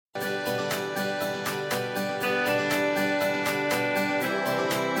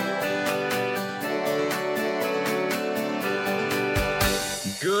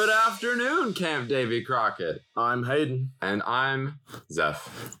afternoon, Camp Davy Crockett. I'm Hayden. And I'm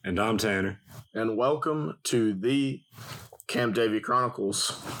Zeph. And I'm Tanner. And welcome to the Camp Davy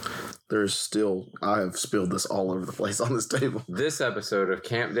Chronicles. I have spilled this all over the place on this table. This episode of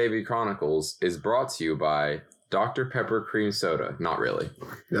Camp Davy Chronicles is brought to you by Dr. Pepper Cream Soda. Not really.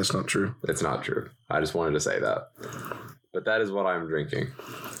 That's not true. It's not true. I just wanted to say that. But that is what I'm drinking.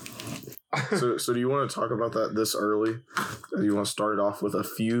 So do you want to talk about that this early? Do you want to start it off with a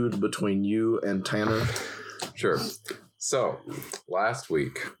feud between you and Tanner? Sure. So, last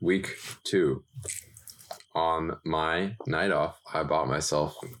week, week 2, on my night off, I bought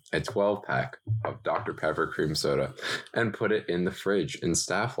myself a 12-pack of Dr. Pepper Cream Soda and put it in the fridge in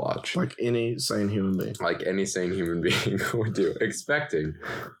Staff Lodge. Like any sane human being. Like any sane human being would do, expecting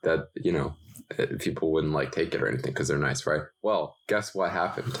that, people wouldn't take it or anything because they're nice, right? Well, guess what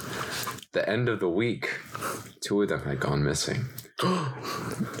happened? The end of the week, 2 of them had gone missing.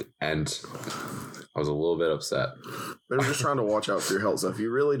 And I was a little bit upset. They were just trying to watch out for your health. So if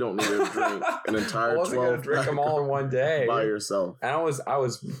you really don't need to drink an entire 12 I wasn't going to drink them all in one day by yourself. And I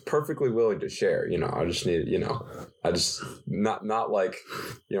was perfectly willing to share. I just needed, I just not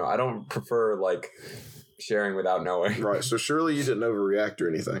I don't prefer sharing without knowing. Right. So surely you didn't overreact or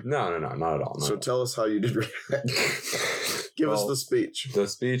anything. No, not at all. So tell us how you did react. Give us the speech. The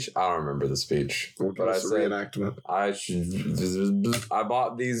speech? I don't remember the speech. But I said reenactment. I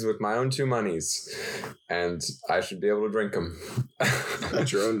bought these with my own 2 monies, and I should be able to drink them.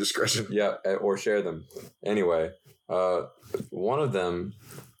 At your own discretion. Yeah, or share them. Anyway, one of them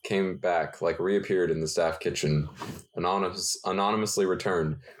came back, reappeared in the staff kitchen, anonymously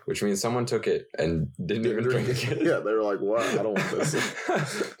returned, which means someone took it and didn't even drink it. Yeah, they were like, what? I don't want this.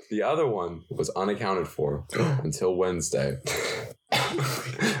 The other one was unaccounted for until Wednesday.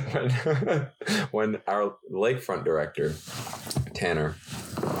 when our lakefront director, Tanner,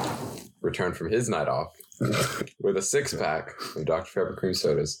 returned from his night off with a 6-pack of Dr. Pepper cream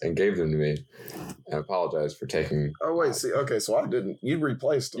sodas and gave them to me and apologized for taking... Oh, wait, see, okay, so I didn't... You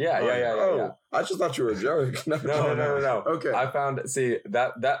replaced them. Yeah. I just thought you were a joke. No. Okay. I found... See,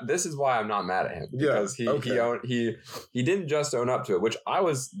 that this is why I'm not mad at him. Because he didn't just own up to it, which I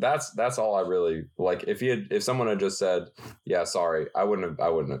was... That's all I really... if someone had just said, yeah, sorry, I wouldn't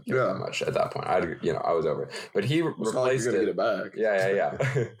have given that much at that point. I was over it. But he replaced it... Get it back. Yeah.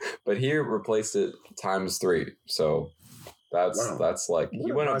 But he replaced it times 3. So... That's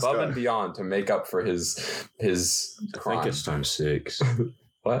he went above and beyond to make up for his crime. I think it's times 6.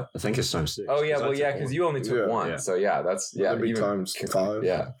 What? I think it's times 6. Oh yeah, because you only took 1. Yeah. So that's That'd be times 5.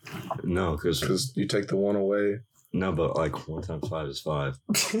 Yeah. No, because you take the 1 away. No, but 1 times 5 is 5.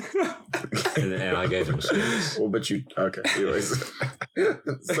 and I gave him a 6. Well, but you okay. Anyways,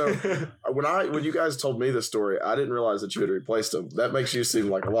 so when you guys told me the story, I didn't realize that you had replaced him. That makes you seem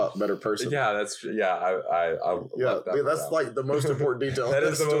like a lot better person. Yeah, that's true. Yeah, I that's the most important detail. That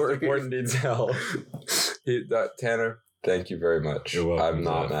is the most important detail. Tanner, thank you very much. You're welcome. I'm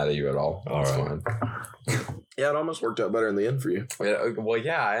not mad at you at all. That's fine. Yeah, it almost worked out better in the end for you. Well,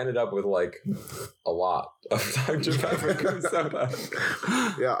 yeah, I ended up with a lot of Dr. Pepper cream soda.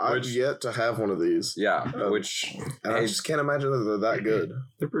 Yeah, I've yet to have one of these. Yeah, I just can't imagine that they're that good.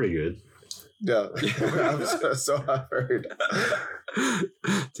 They're pretty good. Yeah, so I've heard.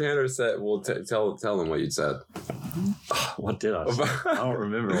 Tanner said, "Well, tell them what you said." What did I say? I don't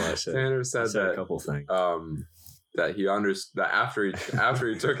remember what I said. Tanner said that a couple of things. That he understood that after he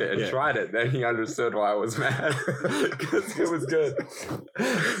took it and tried it, then he understood why I was mad because it was good.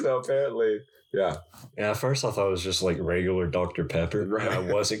 So apparently, yeah. At first I thought it was just regular Dr. Pepper, right. And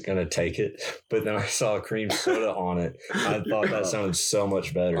I wasn't gonna take it. But then I saw cream soda on it. I thought that sounded so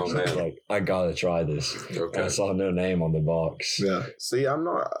much better. Oh, so I was I gotta try this. Okay. And I saw no name on the box. Yeah. See, I'm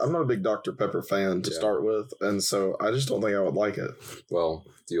not a big Dr. Pepper fan to start with, and so I just don't think I would like it. Well,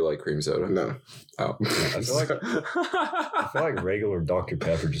 do you like cream soda? No. Oh. I feel like regular Dr.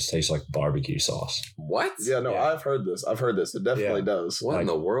 Pepper just tastes like barbecue sauce. What? Yeah, no, yeah. I've heard this. It definitely does. What in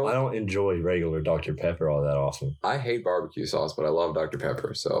the world? I don't enjoy regular Dr. Pepper all that often. I hate barbecue sauce, but I love Dr.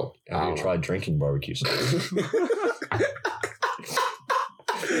 Pepper, so... Have you tried drinking barbecue sauce?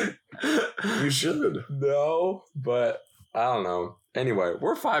 You should. No, but I don't know. Anyway,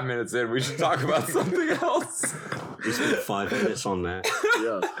 we're 5 minutes in. We should talk about something else. We spent 5 minutes on that.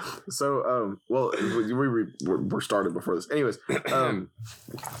 Yeah. So, we're started before this. Anyways,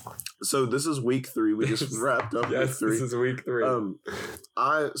 so this is week 3. We just wrapped up week 3. This is week 3.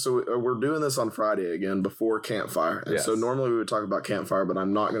 We're doing this on Friday again before Campfire. And so normally we would talk about Campfire, but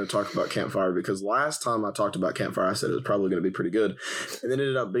I'm not going to talk about Campfire because last time I talked about Campfire, I said it was probably going to be pretty good. And then it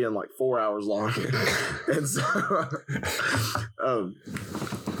ended up being 4 hours long. And so,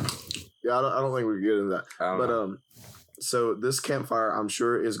 Yeah, I don't think we can get into that. But so this campfire, I'm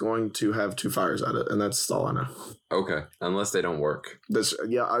sure, is going to have 2 fires at it, and that's all I know. Okay, unless they don't work.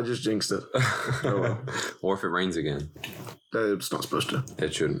 I just jinxed it. Oh, well. Or if it rains again. It's not supposed to.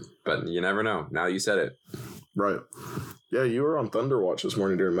 It shouldn't, but you never know. Now you said it. Right. Yeah, you were on Thunder Watch this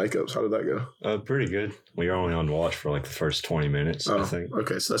morning during makeups. How did that go? Pretty good. We were only on watch for like the first 20 minutes, I think.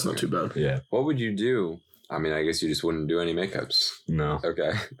 Okay, so that's not too bad. Yeah. What would you do? I mean, I guess you just wouldn't do any makeups. No.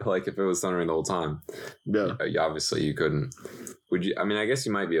 Okay. Like if it was thundering the whole time. Yeah. Obviously you couldn't. Would you? I mean, I guess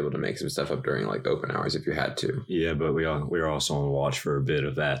you might be able to make some stuff up during like open hours if you had to. Yeah, but we were also on watch for a bit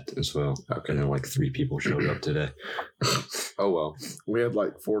of that as well. Okay. And then like 3 people showed up today. Oh, well. We had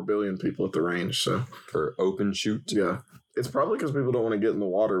like 4 billion people at the range, so. For open shoot? Yeah. It's probably because people don't want to get in the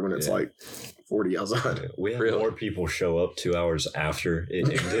water when it's like 40 outside. We had more people show up 2 hours after it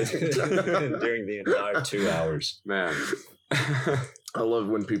ended during the entire 2 hours. Man. I love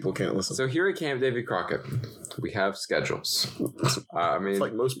when people can't listen. So here at Camp David Crockett, we have schedules. I mean, it's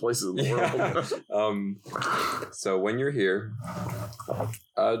like most places in the world. So when you're here,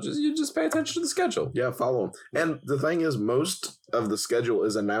 you just pay attention to the schedule. Yeah, follow them. And the thing is, most of the schedule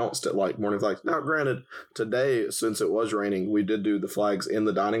is announced at like morning flags. Now, granted, today, since it was raining, we did do the flags in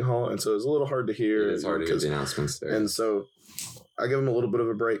the dining hall, and so it's a little hard to hear. It's hard to hear the announcements there. And so I give them a little bit of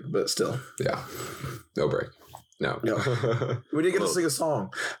a break, but still. Yeah. No break. No. We didn't get to sing a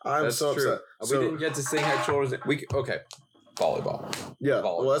song. I'm so upset. We didn't get to sing Head, Shoulders. Okay. Volleyball. Yeah.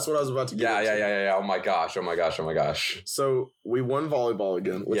 Volleyball. Well, that's what I was about to get into. Yeah. Oh my gosh. So we won volleyball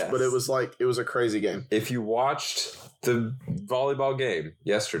again, but it was a crazy game. If you watched the volleyball game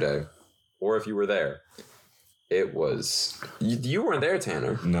yesterday, or if you were there, it was... You weren't there,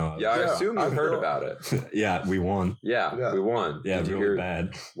 Tanner. No. Yeah, I assume you heard about it. Yeah, we won. Yeah, we won. Yeah, really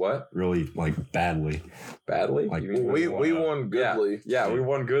bad. What? Really, like, badly. Badly? Like, we won goodly. Yeah, we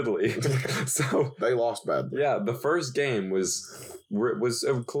won goodly. So... They lost badly. Yeah, the first game was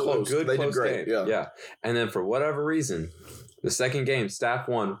a close. Good they close did great. Game. Yeah. And then for whatever reason... The second game, staff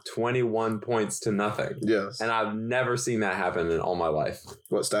won 21 points to nothing. Yes. And I've never seen that happen in all my life.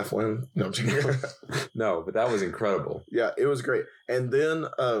 What, staff win? No, no, but that was incredible. Yeah, it was great. And then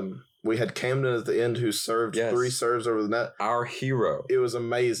we had Camden at the end who served 3 serves over the net. Our hero. It was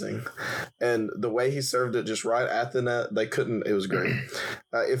amazing. And the way he served it just right at the net, they couldn't, it was great.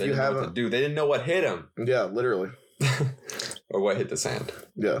 If they you haven't... they didn't know what hit him. Yeah, literally. Or what hit the sand.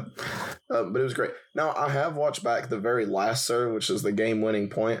 Yeah. But it was great. Now, I have watched back the very last serve, which is the game-winning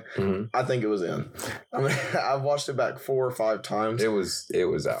point. Mm-hmm. I think it was in. I mean, I've watched it back 4 or 5 times. It was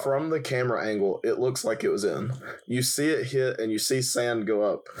out. From the camera angle, it looks like it was in. You see it hit, and you see sand go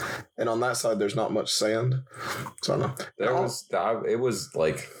up. And on that side, there's not much sand. So, I don't know. It was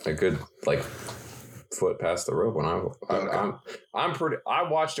like a good, like... foot past the rope when I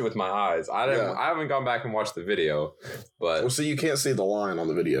watched it with my eyes. I haven't gone back and watched the video, but so you can't see the line on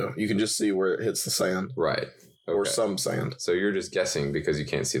the video. You can just see where it hits the sand, right? Okay. Or some sand. So you're just guessing because you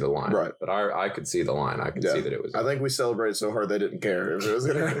can't see the line, right? But I could see the line. I could see that it was. I think we celebrated so hard they didn't care if it was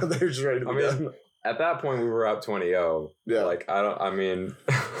gonna. They were just ready to be done. At that point we were up 20-0. Yeah, like I mean,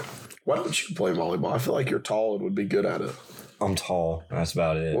 why don't you play volleyball? I feel like you're tall and would be good at it. I'm tall. That's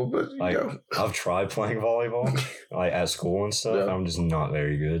about it. Well, but I've tried playing volleyball, like at school and stuff. Yeah. I'm just not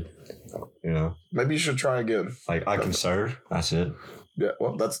very good. You know. Maybe you should try again. Like I can serve. That's it. Yeah.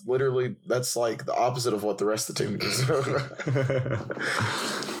 Well, that's like the opposite of what the rest of the team does.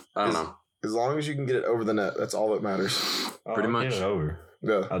 I don't know. As long as you can get it over the net, that's all that matters. Pretty much. Get it over.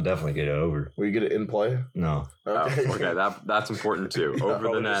 Yeah. I'll definitely get it over. Will you get it in play? No. Okay. Okay, that's important too. Over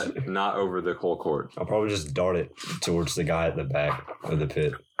the net, not over the whole court. I'll probably just dart it towards the guy at the back of the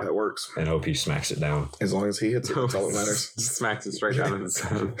pit. That works. And hope he smacks it down. As long as he hits it, that's all that matters. Smacks it straight down in the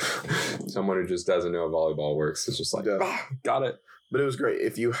sand. Someone who just doesn't know how volleyball works is just like, got it. But it was great.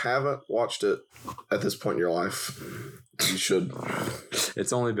 If you haven't watched it at this point in your life, you should.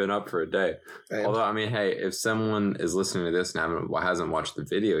 It's only been up for a day. And although, I mean, hey, if someone is listening to this and hasn't watched the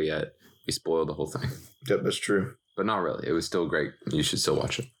video yet, we spoiled the whole thing. Yep, that's true. But not really. It was still great. You should still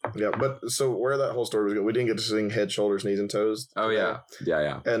watch it. Yeah, but so where that whole story was going, we didn't get to sing Head, Shoulders, Knees, and Toes. Oh, yeah.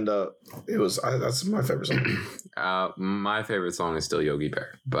 Yeah. And it was, that's my favorite song. My favorite song is still Yogi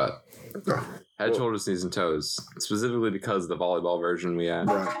Bear, but Head, Shoulders, Knees, and Toes, specifically because of the volleyball version we had.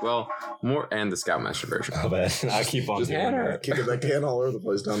 Right. Well, more, and the Scoutmaster version. Oh, man. I keep on doing that. Kicking that can all over the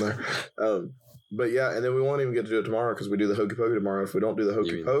place down there. But yeah, and then we won't even get to do it tomorrow because we do the Hokey Pokey tomorrow. If we don't do the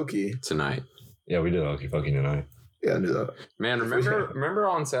Hokey Pokey tonight. Yeah, we do the Hokey Pokey tonight. Yeah, I knew that. Man, remember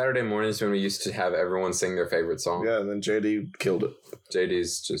on Saturday mornings when we used to have everyone sing their favorite song? Yeah, and then JD killed it.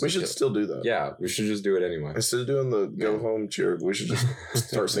 JD's just... We should still do that. Yeah, we should just do it anyway. Instead of doing the go home cheer, we should just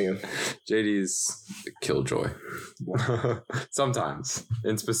start singing. JD's killjoy. Sometimes.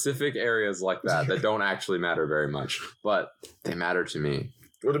 In specific areas like that don't actually matter very much. But they matter to me.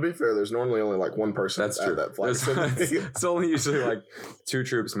 Well, to be fair, there's normally only like one person that's true. That flag. It's only usually like 2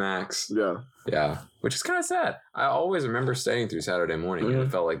 troops max. Yeah. Yeah. Which is kind of sad. I always remember staying through Saturday morning and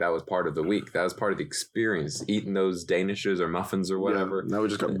it felt like that was part of the week. That was part of the experience. Eating those Danishes or muffins or whatever. Yeah, now we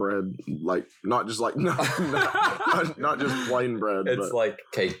just got bread. Like, not just like, not just plain bread. It's like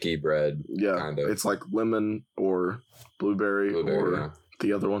cakey bread. Yeah. Kind of. It's like lemon or blueberry or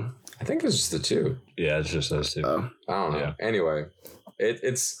the other one. I think it's just the 2. Yeah, it's just those 2. I don't know. Yeah. Anyway.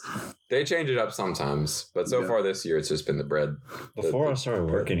 It's they change it up sometimes, but so far this year it's just been the bread. Before I started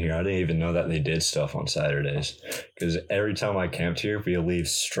working here, I didn't even know that they did stuff on Saturdays because every time I camped here, we leave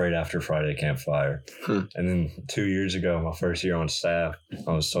straight after Friday campfire. And then 2 years ago, my first year on staff,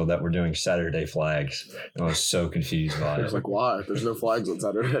 I was told that we're doing Saturday flags, and I was so confused by it. I was like, why? There's no flags on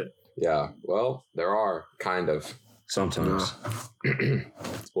Saturday. Yeah, well, there are kind of sometimes.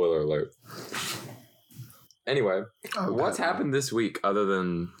 Spoiler alert. Anyway, what's happened this week other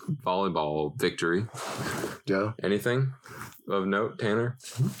than volleyball victory? Yeah. Anything of note, Tanner?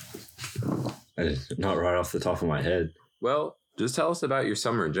 Not right off the top of my head. Well, just tell us about your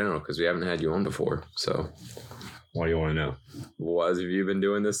summer in general because we haven't had you on before. So, what do you want to know? What have you been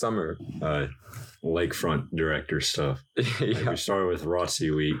doing this summer? Lakefront director stuff. We started with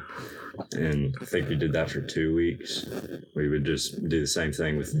ROTC week. And I think we did that for 2 weeks. We would just do the same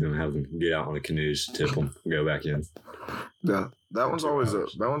thing with them, have them get out on the canoes, tip them, go back in. Yeah, that one's always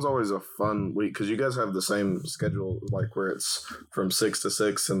a fun week because you guys have the same schedule, like where it's from 6 to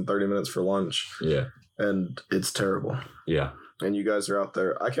 6 and 30 minutes for lunch. Yeah, and it's terrible. Yeah. And you guys are out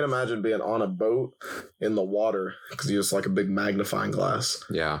there. I can imagine being on a boat in the water because you just like a big magnifying glass.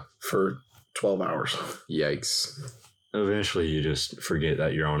 Yeah, for 12 hours. Yikes. Eventually, you just forget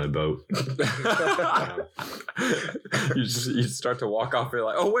that you're on a boat. You start to walk off. You're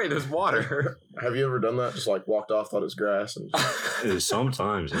like, oh wait, there's water. Have you ever done that? Just like walked off, thought it's grass, and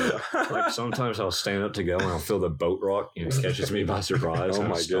sometimes, yeah. Like sometimes I'll stand up to go and I'll feel the boat rock, and it catches me by surprise. Oh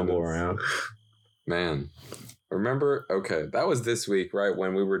and my I stumble goodness. around. Man. Remember, okay, that was this week, right?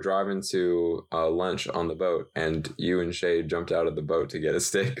 When we were driving to lunch on the boat and you and Shay jumped out of the boat to get a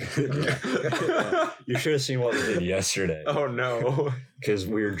steak. You should have seen what we did yesterday. Oh, no. Because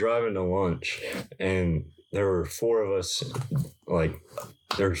we were driving to lunch and there were 4 of us, like...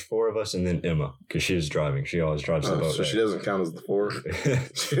 There's 4 of us and then Emma, because she was driving. She always drives the boat. So she doesn't count as the 4?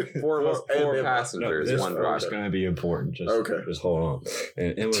 4 of us, 4 passengers, no, one driver. It's going to be important. Okay. Just hold on.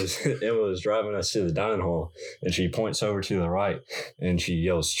 And Emma was driving us to the dining hall, and she points over to the right, and she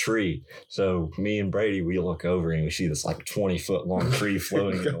yells, tree. So me and Brady, we look over, and we see this like 20-foot long tree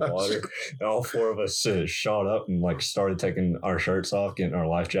floating in the water. And all 4 of us shot up and like started taking our shirts off, getting our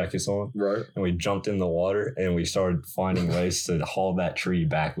life jackets on. Right. And we jumped in the water, and we started finding ways to haul that tree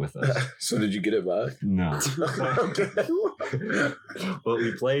back with us. So did you get it back? No. Okay. But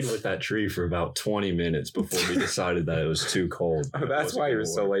we played with that tree for about 20 minutes before we decided that it was too cold. Oh, that's why you were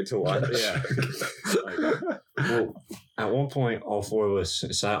so late to lunch. Yeah. Well, at one point, all 4 of us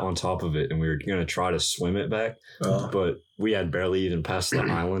sat on top of it, and we were going to try to swim it back, but we had barely even passed the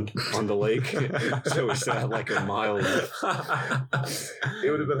island on the lake, so we still had like a mile left.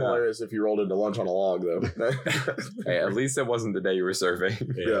 It would have been hilarious if you rolled into lunch on a log, though. Hey, at least it wasn't the day you were surveying.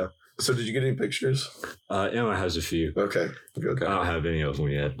 Yeah. So did you get any pictures? Emma has a few. Okay. Good. I don't have any of them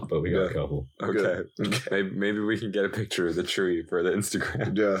yet, but we got a couple. Okay. Maybe we can get a picture of the tree for the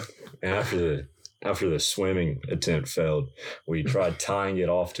Instagram. Yeah. And after the swimming attempt failed, we tried tying it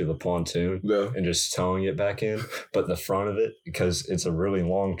off to the pontoon and just towing it back in. But the front of it, because it's a really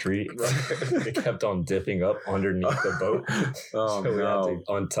long tree, it kept on dipping up underneath the boat. Oh, so we had to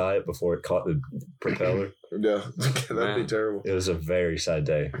untie it before it caught the propeller. Yeah, that'd be terrible. It was a very sad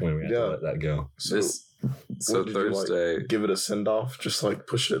day when we had to let that go. So Thursday, you, give it a send off, just like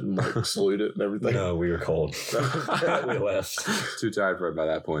push it and like salute it and everything. No, we were cold. We left. Too tired for it by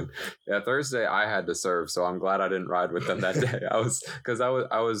that point. Yeah, Thursday I had to serve, so I'm glad I didn't ride with them that day. I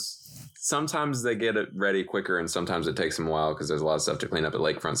was. Sometimes they get it ready quicker, and sometimes it takes them a while because there's a lot of stuff to clean up at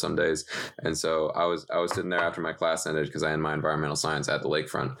Lakefront some days. And so I was sitting there after my class ended because I had my environmental science at the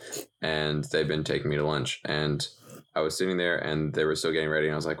Lakefront, and they've been taking me to lunch. And I was sitting there, and they were still getting ready.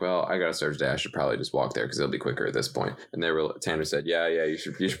 And I was like, "Well, I got to serve today. I should probably just walk there because it'll be quicker at this point." And Tanner said, "Yeah, you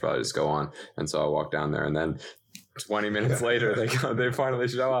should probably just go on." And so I walked down there, and then 20 minutes later, they finally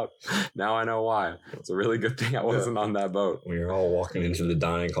show up. Now I know why. It's a really good thing I wasn't on that boat. We were all walking into the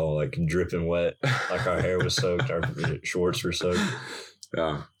dining hall like dripping wet, like our hair was soaked, our shorts were soaked.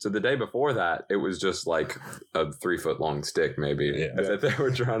 Yeah. So the day before that, it was just like a 3-foot long stick, maybe. Yeah. They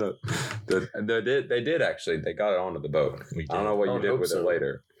were trying to. They did actually. They got it onto the boat. I don't know what you did with it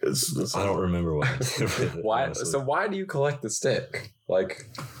later. I don't remember what I did with it. Why? Honestly. So why do you collect the stick? Like.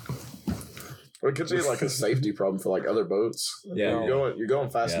 It could be like a safety problem for like other boats. Yeah, you're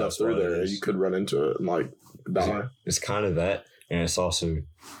going fast enough through there, you could run into it and like die. It's kind of that, and it's also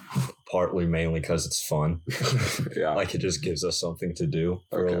partly mainly because it's fun. Yeah, like it just gives us something to do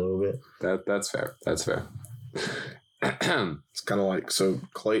for a little bit. That's fair. That's fair. It's kind of like, so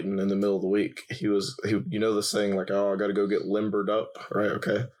Clayton in the middle of the week, he you know the saying like, oh, I got to go get limbered up, right?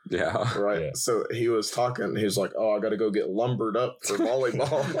 Okay. Yeah. Right. Yeah. So he was talking, he was like, oh, I got to go get lumbered up for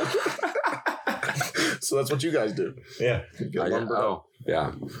volleyball. So that's what you guys do. Yeah. You get lumbered up.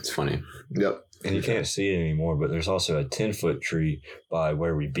 Yeah. It's funny. Yep. And you can't see it anymore, but there's also a 10-foot tree by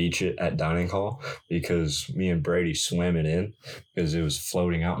where we beach it at dining hall, because me and Brady swam it in because it was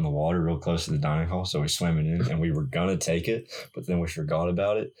floating out in the water real close to the dining hall. So we swam it in and we were going to take it, but then we forgot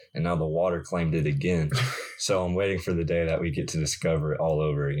about it. And now the water claimed it again. So I'm waiting for the day that we get to discover it all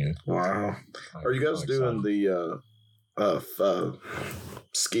over again. Wow. Are you guys doing the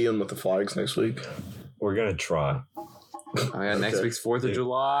skiing with the flags next week? We're going to try. Oh yeah, next week's 4th of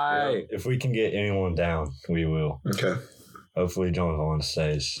July. Yeah, if we can get anyone down, we will. Okay. Hopefully John Vaughn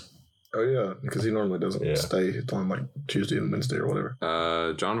stays. Oh yeah, because he normally doesn't stay on like Tuesday and Wednesday or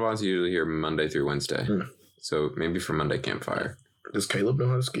whatever. John Vaughn's usually here Monday through Wednesday. So maybe for Monday campfire. Does Caleb know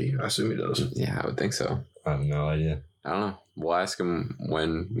how to ski? I assume he does. Yeah, I would think so. I have no idea. I don't know. We'll ask him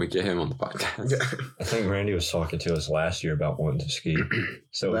when we get him on the podcast. Yeah. I think Randy was talking to us last year about wanting to ski.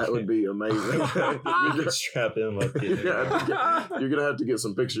 So that would be amazing. You could strap him up. You're going to have to get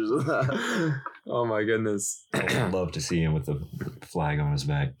some pictures of that. Oh my goodness. I would love to see him with the flag on his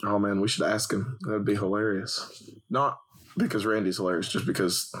back. Oh man, we should ask him. That would be hilarious. Not because Randy's hilarious, just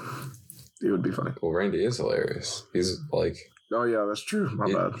because it would be funny. Well, Randy is hilarious. He's like... Oh yeah, that's true. My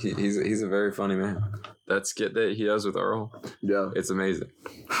bad. He's a very funny man. That skit that he does with Earl, it's amazing.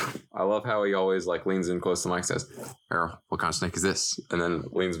 I love how he always like leans in close to Mike, says, "Earl, what kind of snake is this?" And then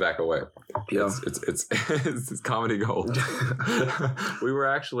leans back away. Yeah, it's comedy gold. We were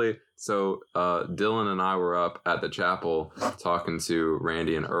actually Dylan and I were up at the chapel talking to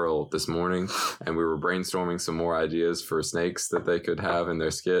Randy and Earl this morning, and we were brainstorming some more ideas for snakes that they could have in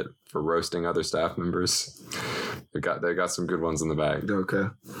their skit for roasting other staff members. They got some good ones in the bag. Okay.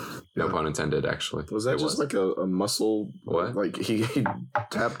 No pun intended, actually. Was that just like a muscle? What? Like he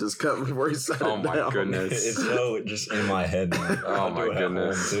tapped his cup before he sat down. Oh my goodness. It's so just in my head now. Oh my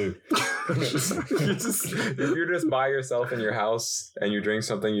goodness. Too. If you're just by yourself in your house and you drink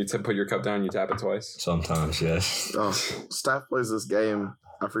something, you put your cup down and you tap it twice? Sometimes, yes. Oh, staff plays this game.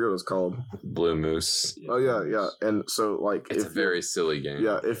 I forget what it's called. Blue Moose. Oh yeah. And so like it's a very silly game.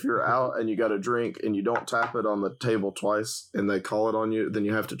 Yeah, if you're out and you got a drink and you don't tap it on the table twice and they call it on you, then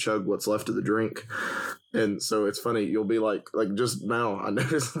you have to chug what's left of the drink. And so it's funny, you'll be like just now I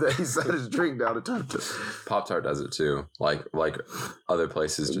noticed that he set his drink down and tapped it. Pop-Tart does it too. Like other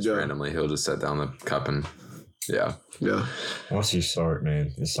places just randomly he'll just set down the cup and yeah. Once you start,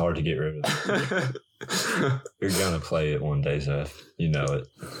 man, it's hard to get rid of it. You're gonna play it one day, Zeph. You know it.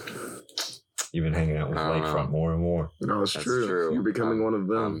 You've been hanging out with Lakefront more and more. No, it's true. You're becoming one of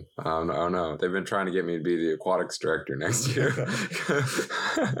them. Oh no. They've been trying to get me to be the aquatics director next year.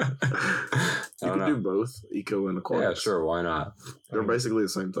 You can do both, eco and aquatics. Yeah, sure. Why not? They're basically the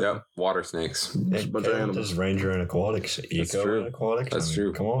same thing. Yep. Water snakes. Just a bunch of animals. Just Ranger and aquatics. Eco and aquatics. That's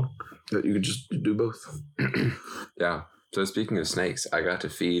true. Come on. You could just do both. Yeah. So speaking of snakes, I got to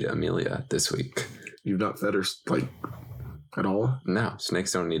feed Amelia this week. You've not fed her at all? No,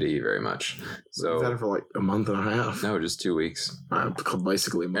 snakes don't need to eat very much. So you've had her for like a month and a half. No, just 2 weeks.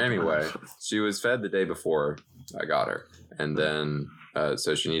 Basically a month. Anyway, she was fed the day before I got her. And then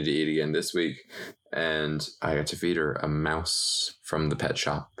so she needed to eat again this week. And I got to feed her a mouse from the pet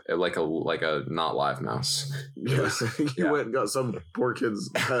shop. Like a not live mouse. Yes. You went and got some poor kid's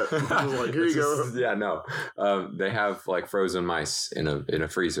pet. I was like, here you go. Yeah, no. They have like frozen mice in a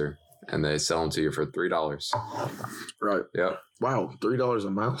freezer. And they sell them to you for $3. Right. Yep. Wow, $3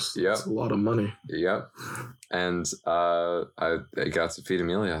 a mouse. Yep. That's a lot of money. Yep. And I got to feed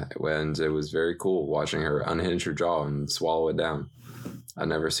Amelia, and it was very cool watching her unhinge her jaw and swallow it down. I've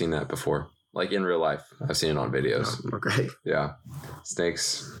never seen that before. Like in real life. I've seen it on videos. Okay. Yeah.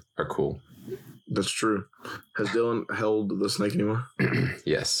 Snakes are cool. That's true. Has Dylan held the snake anymore?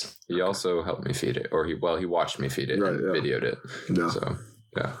 Yes. He also helped me feed it. Or he watched me feed it and videoed it. Yeah. So,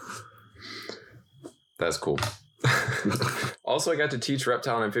 yeah. That's cool. Also, I got to teach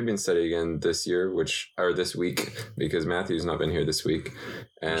reptile and amphibian study again this week, because Matthew's not been here this week.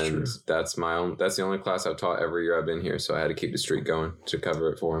 And that's the only class I've taught every year I've been here. So I had to keep the streak going to cover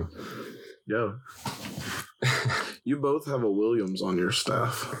it for him. Yeah. You both have a Williams on your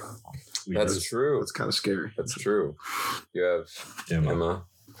staff. That's true. That's kind of scary. That's true. You have Emma.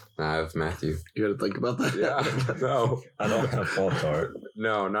 I have Matthew. You got to think about that. Yeah. No. I don't have Pop-Tart.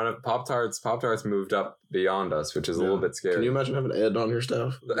 No, none of Pop-Tarts. Pop-Tarts moved up beyond us, which is a little bit scary. Can you imagine having Ed on your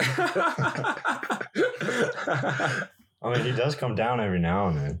staff? I mean, he does come down every now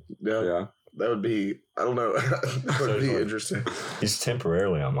and then. Yeah. That would be, I don't know. That would be interesting. He's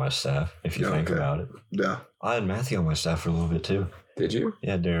temporarily on my staff, if you think about it. Yeah. I had Matthew on my staff for a little bit, too. Did you?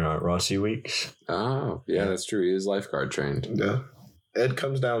 Yeah, during our Rossi weeks. Oh, yeah, that's true. He is lifeguard trained. Yeah. Ed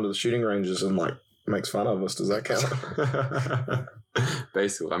comes down to the shooting ranges and, makes fun of us. Does that count?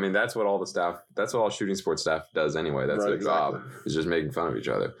 Basically. I mean, that's what all shooting sports staff does anyway. That's their job, is just making fun of each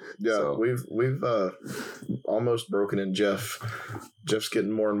other. Yeah, so. We've almost broken in Jeff. Jeff's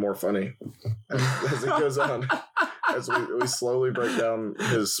getting more and more funny as it goes on. As we slowly break down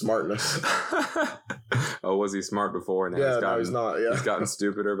his smartness. Oh, was he smart before? And he's not. Yeah. He's gotten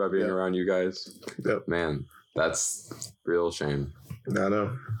stupider by being around you guys. Yep. Man, that's real shame. I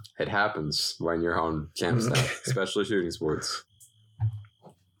know. It happens when you're on camp staff, especially shooting sports.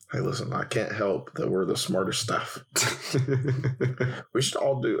 Hey, listen, I can't help that we're the smartest staff. We should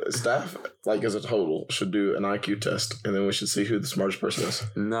all do staff, as a total, should do an IQ test, and then we should see who the smartest person is.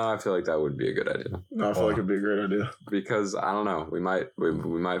 No, I feel like that would be a good idea. No, I feel like it'd be a great idea. Because, I don't know, we might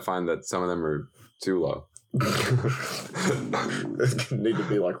find that some of them are too low. Need to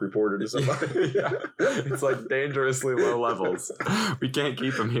be reported to somebody. Yeah. It's dangerously low levels. We can't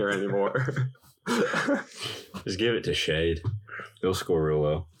keep them here anymore. Just give it to Shade. He'll score real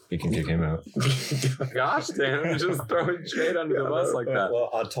low. You can kick him out. Gosh, damn, just throwing Shade under the bus like that. Well,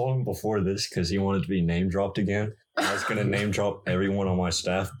 I told him before this because he wanted to be name dropped again. I was going to name drop everyone on my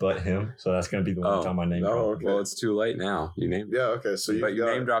staff but him. So that's going to be the one time I name drop. Okay. Well, it's too late now. You named okay. So you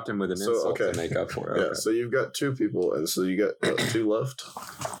name dropped him with an insult to make up for it. Yeah, so you've got two people, and so you got two left.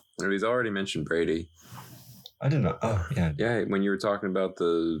 And he's already mentioned Brady. I didn't know. Oh, yeah. Yeah, when you were talking about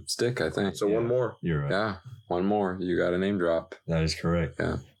the stick, I think. So one more. You're right. Yeah, one more. You got a name drop. That is correct.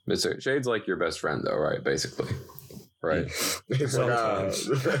 Yeah. Shade's your best friend, though, right? Basically. Right. Sometimes.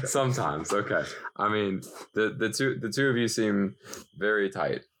 Okay. I mean, the two of you seem very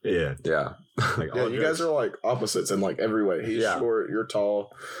tight. Yeah. Yeah. You guys are opposites in every way. He's short, you're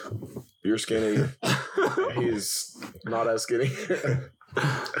tall, you're skinny. He's not as skinny.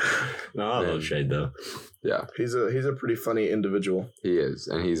 No, I love Shade though. Yeah, he's a pretty funny individual. He is,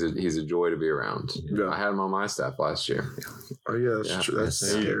 and he's a joy to be around. Yeah. I had him on my staff last year. Oh yeah, that's true. That's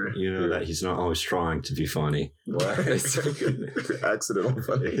scary. You know that he's not always trying to be funny. Accidental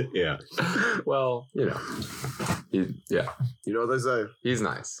funny. Yeah. Well, You know what they say. He's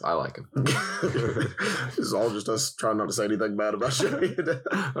nice. I like him. It's all just us trying not to say anything bad about Shade.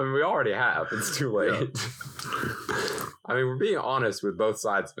 I mean, we already have. It's too late. Yeah. I mean, we're being honest with both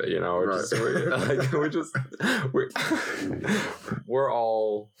sides of it, we're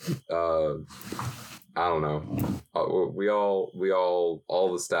all, I don't know. We all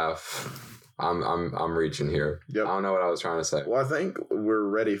the staff. I'm reaching here. Yep. I don't know what I was trying to say. Well, I think we're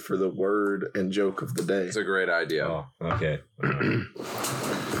ready for the word and joke of the day. It's a great idea. Oh, okay.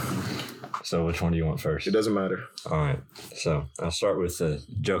 So which one do you want first? It doesn't matter. All right. So I'll start with the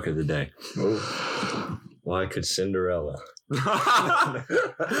joke of the day. Oh. Why could Cinderella not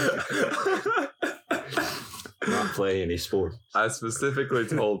play any sport? I specifically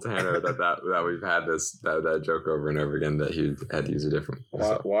told Tanner that we've had that joke over and over again, that he had to use a different.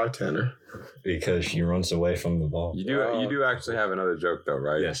 Why Tanner? Because she runs away from the ball. You do actually have another joke though,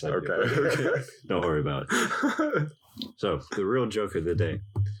 right? Yes. Okay. Don't worry about it. So the real joke of the day: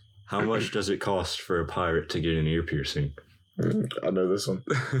 how much does it cost for a pirate to get an ear piercing? I know this one.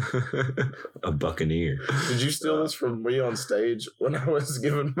 A buccaneer. Did you steal this from me on stage when I was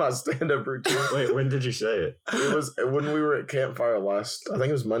giving my stand-up routine? Wait, when did you say it? It was when we were at Campfire last, I think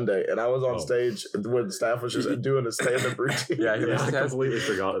it was Monday, and I was on stage when staff was just doing a stand-up routine. Yeah, I completely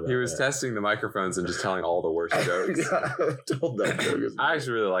forgot about that. He was testing the microphones and just telling all the worst jokes. Yeah, I told that joke. I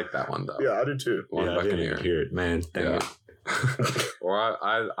actually really like that one, though. Yeah, I do too. I didn't even hear it, man. Dang it. Or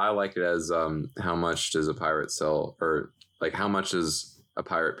I like it as how much does a pirate sell, or how much does a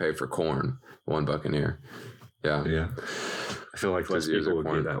pirate pay for corn? One buccaneer. Yeah. I feel like less people would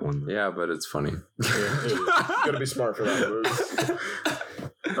get that one. Yeah, but it's funny. You gotta be smart for that.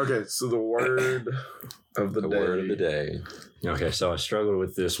 Okay, so the word of the day. Word of the day. Okay, so I struggled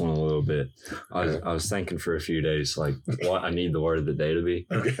with this one a little bit. I was thinking for a few days, like, what I need the word of the day to be.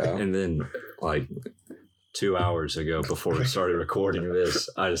 Okay. And then, like, 2 hours ago, before we started recording this,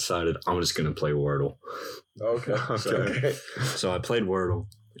 I decided I'm just going to play Wordle. Okay. So I played Wordle,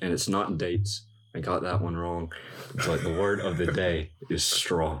 and it's not dates. I got that one wrong. But the word of the day is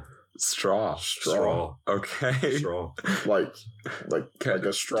straw. Straw. Okay. Straw. Like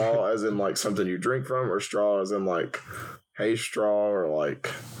a straw as in like something you drink from, or straw as in like hay straw, or like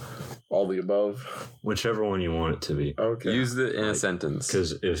all the above? Whichever one you want it to be. Okay. Use it in a sentence.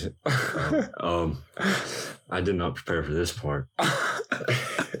 Because if I did not prepare for this part.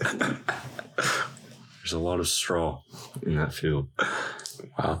 There's a lot of straw in that field.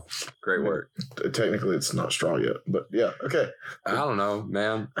 Wow. Great work. Technically, it's not straw yet, but yeah. Okay. I don't know,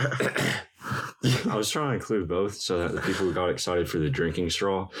 man. I was trying to include both so that the people who got excited for the drinking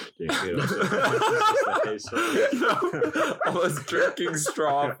straw didn't get I was drinking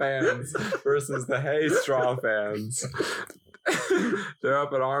straw fans versus the hay straw fans. They're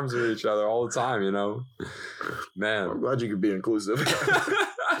up in arms with each other all the time, you know? Man. I'm glad you could be inclusive.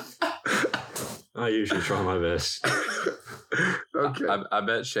 I usually try my best. Okay. I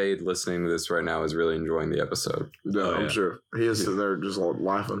bet Shade listening to this right now is really enjoying the episode. No, I'm sure. He is sitting there just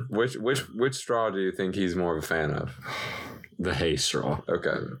laughing. Which straw do you think he's more of a fan of? The hay straw.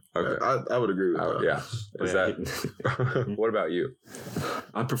 Okay. I would agree with that. Yeah. Is that... What about you?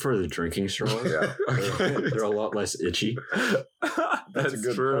 I prefer the drinking straws. Yeah. Okay. They're a lot less itchy. That's a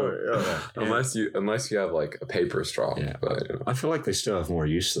good true. Point. Yeah. Unless you have like a paper straw. Yeah. But, you know. I feel like they still have more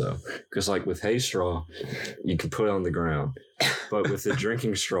use though, because like with hay straw, you can put it on the ground, but with the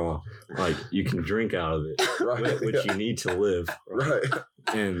drinking straw, like you can drink out of it, right? Which you need to live, right?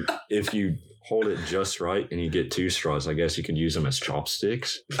 And if you hold it just right and you get 2 straws, I guess you could use them as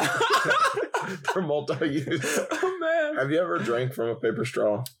chopsticks. For multi-use. Oh man! Have you ever drank from a paper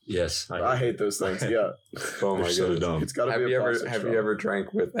straw? Yes, I hate those things. Yeah. Oh my so dumb. It's got to be a plastic straw. Have you ever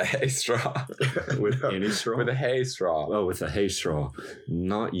drank with a hay straw? With any straw? With a hay straw. Oh, with a hay straw.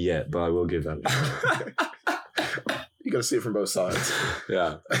 Not yet, but I will give that a try. You got to see it from both sides.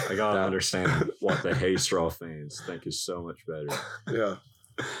 Yeah. I got to understand what the hay straw fans think is so much better. Yeah.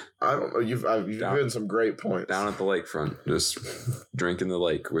 I don't know. You've given some great points. Down at the lakefront, just drinking the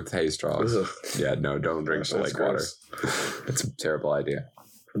lake with hay straws. Ugh. Yeah, no, don't drink the lake water. It's a terrible idea.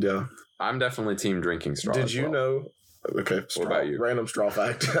 Yeah. I'm definitely team drinking straw. Did you know? Okay, what about you? Random straw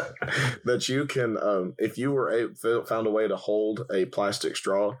fact that you can, if you found a way to hold a plastic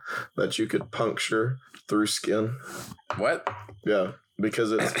straw, that you could puncture through skin. What? Yeah.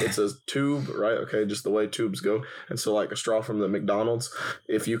 Because it's a tube, right? Okay, just the way tubes go. And so like a straw from the McDonald's,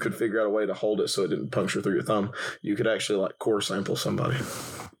 if you could figure out a way to hold it so it didn't puncture through your thumb, you could actually like core sample somebody.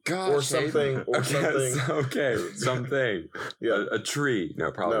 Gosh, or something. Okay, something. Yeah. A tree.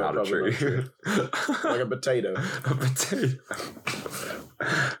 No, probably not a tree. Like a potato. A potato.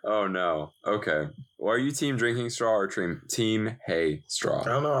 Oh no. Okay. Well, are you team drinking straw or team hay straw? I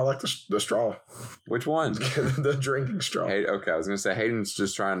don't know. I like the straw. Which one? The drinking straw. Okay, I was gonna say Hayden's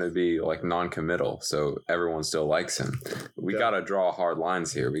just trying to be like non-committal, so everyone still likes him. We gotta draw hard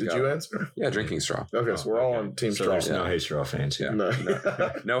lines here. Did you answer? Yeah, drinking straw. Okay, so we're all on team straw. There's no hay straw fans here.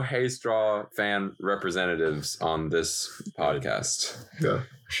 No hay straw fan representatives on this podcast. Yeah.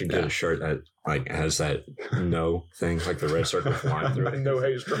 Should get a shirt that like has that no thing, like the red circle flying through it. No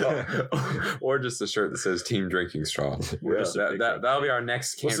hay straw. Or just a shirt that says team drinking straw. Yeah. That'll be our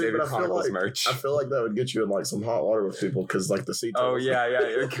next Camp David Chronicles merch. I feel like that would get you in like some hot water with people because like the sea turtles. Oh yeah,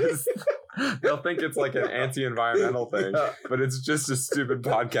 because they'll think it's like an anti-environmental thing, but it's just a stupid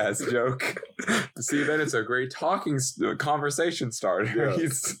podcast joke. See, then it's a great conversation starter. Yeah.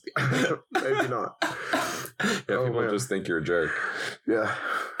 Maybe not. Yeah, people just think you're a jerk. Yeah.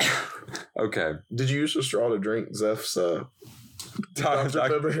 Okay. Did you use a straw to drink Zeph's Dr.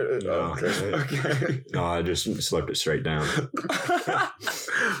 Pepper? No. Okay. No, I just slurped it straight down.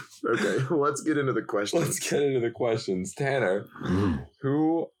 Okay, let's get into the questions. Tanner,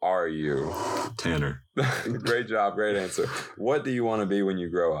 who are you? Tanner. Great job. Great answer. What do you want to be when you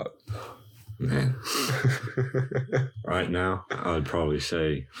grow up? Man. Right now, I would probably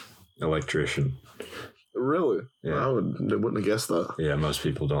say electrician. Really? Yeah. I wouldn't have guessed that. Yeah, most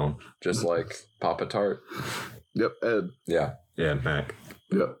people don't. Just like Papa Tart? Yep, Ed. Yeah. Yeah, Mac.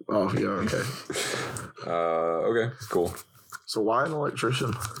 Yep. Oh, yeah, okay. Okay, cool. So why an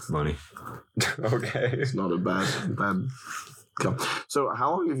electrician? Money. Okay. It's not a bad Okay. So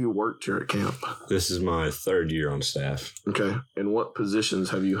how long have you worked here at camp? This is my 3rd year on staff. Okay. And what positions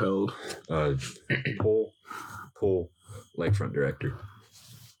have you held? Pool, lakefront director.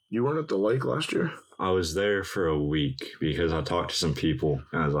 You weren't at the lake last year? I was there for a week because I talked to some people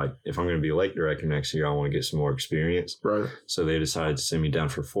and I was like, if I'm going to be a lake director next year, I want to get some more experience. Right. So they decided to send me down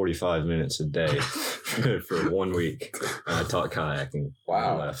for 45 minutes a day for 1 week. And I taught kayaking.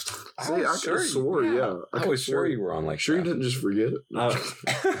 Wow. And I left. See, I could have swore, I was sure you were on like Sure, you didn't just forget it.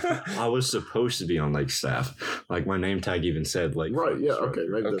 I was supposed to be on lake staff. Like my name tag even said lake. Right, yeah, okay.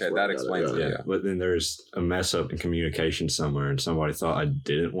 Maybe okay, that explains it. Yeah. But then there's a mess up in communication somewhere and somebody thought I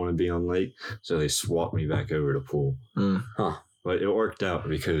didn't want to be on lake. So they swapped me back over to pool. Huh. But it worked out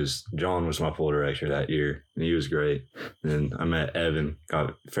because John was my pool director that year, and he was great. And I met Evan,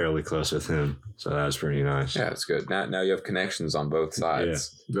 got fairly close with him, so that was pretty nice. Yeah, it's good. Now you have connections on both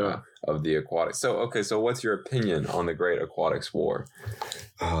sides of the aquatics. So what's your opinion on the Great Aquatics War?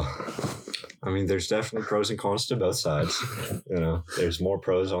 I mean, there's definitely pros and cons to both sides. There's more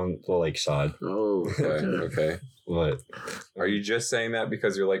pros on the lake side. Oh, okay. But are you just saying that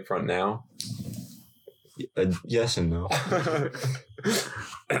because you're lakefront now? Yes and no. I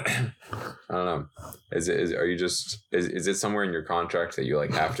don't know. Is it somewhere in your contract that you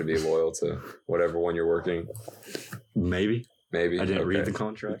like have to be loyal to whatever one you're working? Maybe. I didn't read the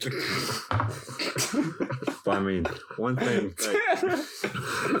contract. But I mean, one thing.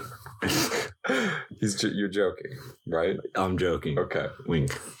 You're joking, right? I'm joking. Okay.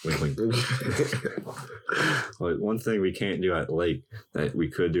 Wink. But one thing we can't do at lake that we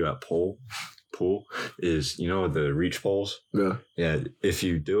could do at pool is the reach poles. Yeah. If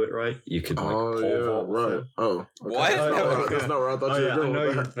you do it right, you could pole vault. Right. Oh. Okay. What? That's not where I thought you were going. I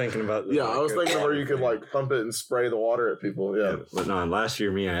know you're thinking about this. Yeah, I was thinking where you could pump it and spray the water at people. Yeah. But no, last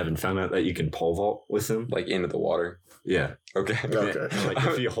year me and Evan found out that you can pole vault with them. Like into the water. Yeah. Okay. Like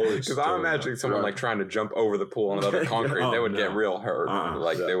if you hold it, because I'm imagining someone trying to jump over the pool on another concrete, they would get real hurt.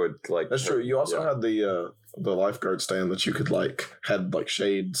 They would That's true. You also had the lifeguard stand that you could had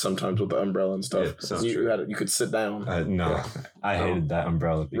shade sometimes with the umbrella and stuff. Yeah, you could sit down. No, I hated that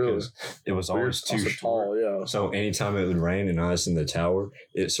umbrella because it was always too tall. Yeah. So anytime it would rain and I was in the tower,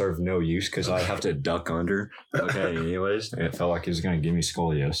 it served no use because I'd have to duck under. Okay, anyways, and it felt like it was going to give me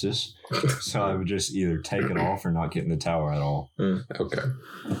scoliosis. So I would just either take it off or not get in the tower at all. Okay.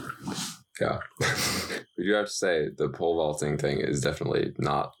 Yeah. But you have to say the pole vaulting thing is definitely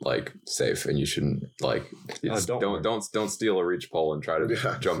not safe, and you shouldn't don't steal a reach pole and try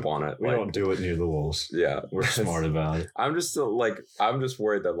to jump on it. We don't do it near the walls. Yeah. We're smart about it. I'm just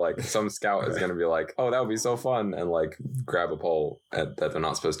worried that some scout is gonna be like, oh, that would be so fun, and grab a pole that they're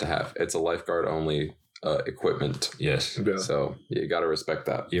not supposed to have. It's a lifeguard only equipment. Yes. Yeah. So you got to respect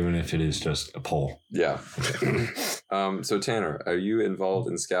that. Even if it is just a pole. Yeah. So Tanner, are you involved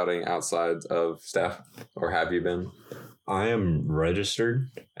in scouting outside of staff, or have you been? I am registered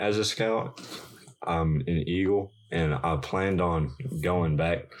as a scout. I'm an Eagle, and I planned on going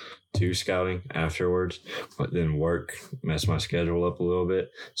back to scouting afterwards, but then work messed my schedule up a little bit,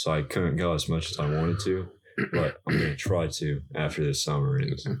 so I couldn't go as much as I wanted to. But I'm going to try to after this summer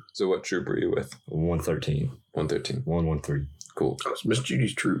ends. So what troop are you with? 113. 113. 113. Cool. That's Miss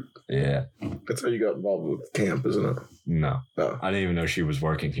Judy's troop. Yeah. That's how you got involved with camp, isn't it? No. I didn't even know she was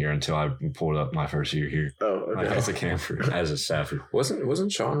working here until I pulled up my first year here. Oh, okay. As a camper, as a staffer.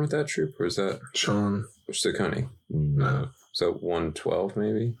 Wasn't Sean with that troop, or is that Sean Ciccone? No. So 112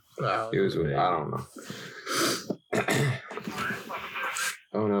 maybe? He was with, I don't know.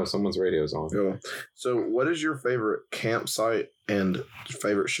 Oh no, someone's radio's on. Yeah. So what is your favorite campsite and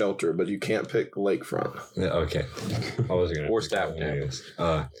favorite shelter, but you can't pick lakefront? Yeah, okay. I was going to. Or staff camp.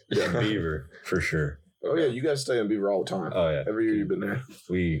 Beaver, for sure. Oh yeah, you guys stay in Beaver all the time. Oh yeah. Every year you've been there.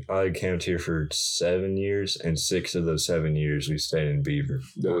 I camped here for 7 years, and 6 of those 7 years we stayed in Beaver.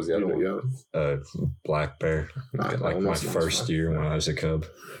 What was the other one? Yeah. Black Bear. My first year when I was a cub.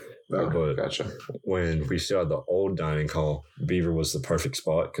 But gotcha. When we still had the old dining hall, Beaver was the perfect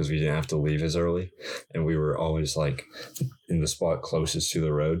spot because we didn't have to leave as early, and we were always in the spot closest to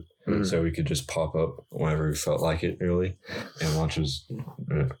the road, so we could just pop up whenever we felt like it, really. And lunch was.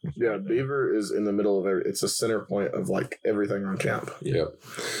 Yeah, Beaver is in the middle of it's a center point of everything on camp. Yep.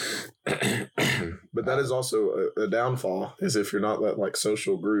 But that is also a downfall, is if you're not that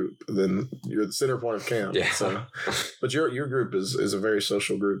social group, then you're the center point of camp. Yeah. So, but your group is a very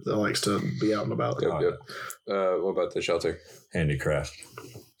social group that likes to be out and about. Yep. What about the shelter? Handicraft.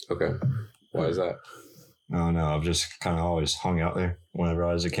 Okay. Why is that? No, I've just kind of always hung out there whenever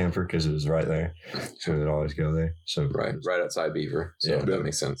I was a camper because it was right there. So we'd always go there. So right outside Beaver. So that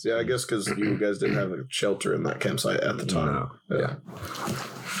makes sense. Yeah, I guess because you guys didn't have a shelter in that campsite at the time. No. Yeah.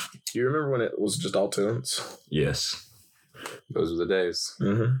 Do you remember when it was just all tents? Yes. Those were the days.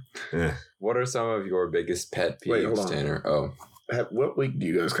 Mm-hmm. Yeah. What are some of your biggest pet peeves, Tanner? Oh. What week do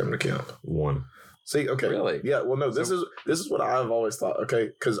you guys come to camp? 1. See, okay. Really? Yeah, well, no, this is what I've always thought, okay?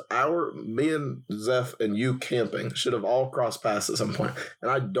 Because me and Zeph and you camping should have all crossed paths at some point,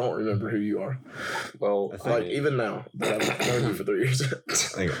 and I don't remember who you are. Well, even now, that I've known you for 3 years.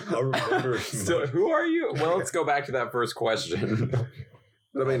 I remember. So, who are you? Well, let's go back to that first question.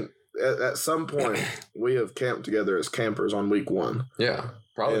 But I mean, at some point, we have camped together as campers on week 1. Yeah,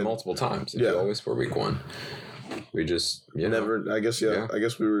 probably multiple times. Yeah, always for week 1. We just never. I guess I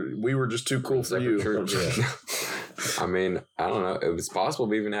guess we were just too cool for you. I mean, I don't know. It was possible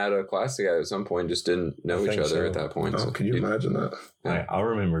we even had a class together at some point. Just didn't know each other at that point. Oh, can you imagine that? I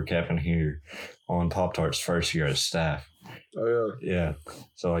remember camping here on Pop-Tart's first year as staff. Oh yeah. Yeah.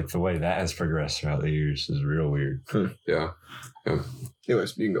 So like the way that has progressed throughout the years is real weird. Yeah.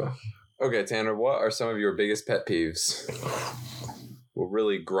 Anyways, you can go. Okay, Tanner. What are some of your biggest pet peeves? What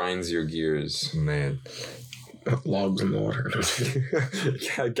really grinds your gears, man? Logs in the water.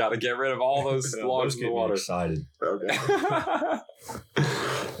 Gotta get rid of all those logs in the water. Excited. Okay.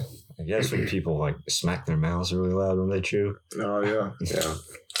 I guess when people like smack their mouths really loud when they chew. Oh yeah. Yeah.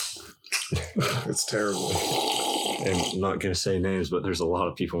 It's terrible. And I'm not gonna say names, but there's a lot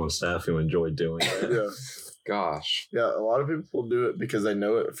of people on staff who enjoy doing that. Yeah. Gosh. Yeah, a lot of people do it because they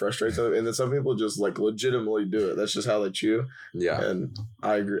know it frustrates them, and then some people just like legitimately do it. That's just how they chew. Yeah. And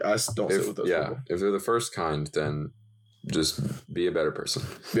I agree. I don't sit with those people. If they're the first kind, then just be a better person.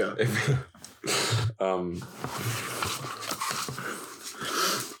 Yeah.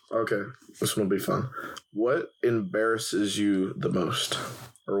 Okay, this one will be fun. What embarrasses you the most?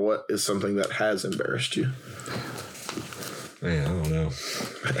 Or what is something that has embarrassed you? Man, I don't know.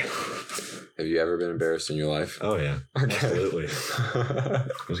 Have you ever been embarrassed in your life? Oh, yeah. Okay. Absolutely. I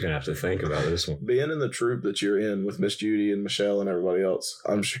was going to have to think about this one. Being in the troop that you're in with Miss Judy and Michelle and everybody else,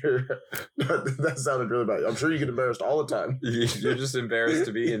 I'm sure that sounded really bad. I'm sure you get embarrassed all the time. You're just embarrassed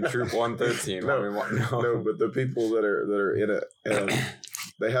to be in Troop 113. No, but the people that are in it,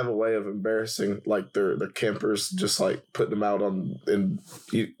 they have a way of embarrassing like the campers, just like putting them out on, and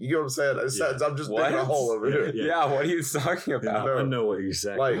you know what I'm saying? I'm just digging a hole over here. Yeah, what are you talking about? I know what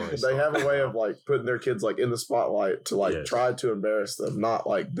exactly. Like they have a way of like putting their kids like in the spotlight to like try to embarrass them, not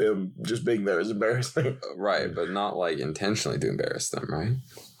like them just being there is embarrassing. Right, but not like intentionally to embarrass them, right?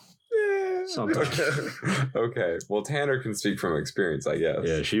 Sometimes. Okay. Well, Tanner can speak from experience, I guess.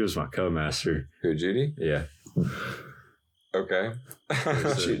 Yeah, she was my co-master. Who, Judy? Yeah. Okay.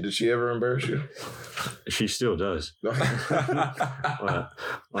 Did she ever embarrass you? She still does.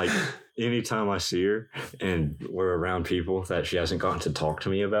 Like anytime I see her and we're around people that she hasn't gotten to talk to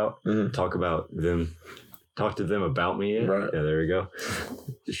me about, talk to them about me yet. Right. Yeah, there we go.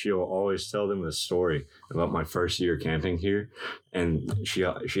 She'll always tell them a story about my first year camping here, and she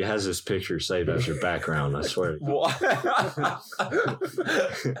has this picture saved as her background. I swear. What?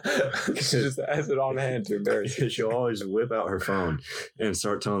 She just has it on hand to embarrass you. She'll always whip out her phone and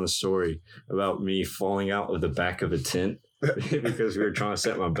start telling the story about me falling out of the back of a tent. Because we were trying to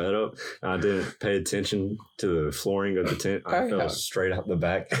set my bed up and I didn't pay attention to the flooring of the tent. I fell straight out the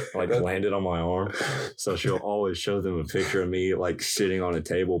back, like landed on my arm. So she'll always show them a picture of me like sitting on a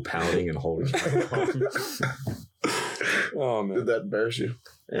table, pouting and holding my arm. Oh man. Did that embarrass you?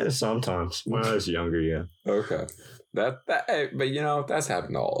 Yeah, sometimes. When I was younger, yeah. Okay. But that's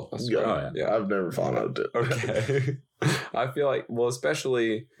happened to all of us. Yeah, right? yeah. I've never fallen out of it. Okay. I feel like, well,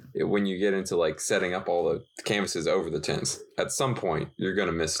 especially when you get into like setting up all the canvases over the tents, at some point you're going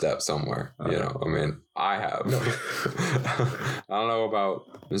to misstep somewhere. You know, I mean, I have. No. I don't know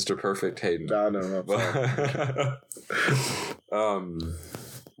about Mr. Perfect Hayden. No.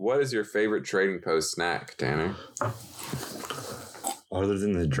 What is your favorite trading post snack, Tanner? Other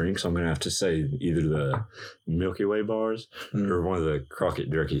than the drinks, I'm going to have to say either the Milky Way bars or one of the Crockett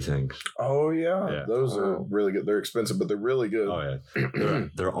jerky things. Oh, yeah. Those are really good. They're expensive, but they're really good. Oh, yeah.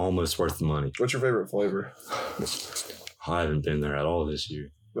 They're almost worth the money. What's your favorite flavor? I haven't been there at all this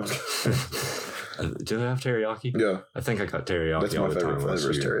year. Do they have teriyaki? Yeah. I think I got teriyaki. That's my favorite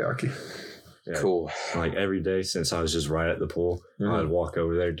flavor is teriyaki. Cool. Like every day since I was just right at the pool, I'd walk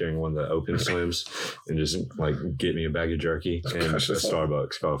over there during one of the open swims and just like get me a bag of jerky and a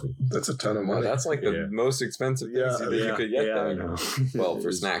Starbucks coffee. That's a ton of money. That's like the most expensive things that you could get there. Well,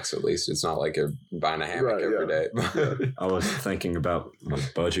 for snacks at least. It's not like you're buying a hammock every day. I wasn't thinking about my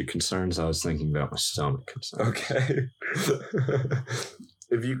budget concerns. I was thinking about my stomach concerns. Okay.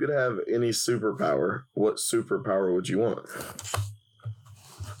 If you could have any superpower, what superpower would you want?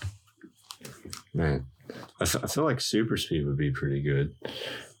 Man, I feel like super speed would be pretty good.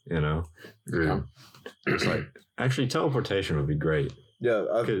 You know? Yeah. It's like, actually, teleportation would be great. Yeah,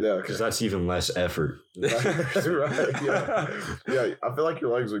 because that's even less effort. Right. Yeah. I feel like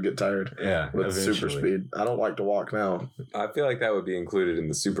your legs would get tired. Yeah, with super speed. I don't like to walk now. I feel like that would be included in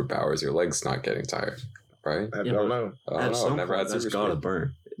the superpowers. Your legs not getting tired, right? I don't know. I've never had super speed. Gotta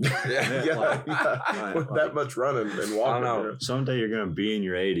burn. With that much running and walking. I don't know. Someday you're gonna be in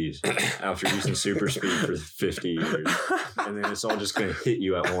your 80s after using super speed for 50 years, and then it's all just gonna hit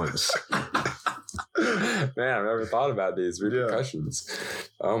you at once. Man, I've never thought about these repercussions.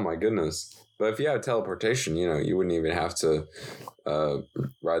 Yeah. Oh my goodness. But if you have teleportation, you wouldn't even have to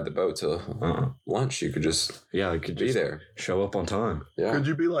ride the boat till lunch. You could just be there. Show up on time. Yeah. Could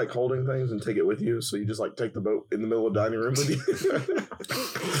you be like holding things and take it with you? So you just like take the boat in the middle of the dining room with you?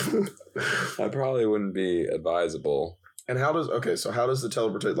 That probably wouldn't be advisable. And how does the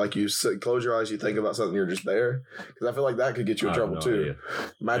teleportation, like you close your eyes, you think about something, you're just there? Because I feel like that could get you in trouble too. Idea.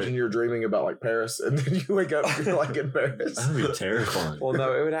 Imagine you're dreaming about like Paris and then you wake up and you're like in Paris. That would be terrifying. Well,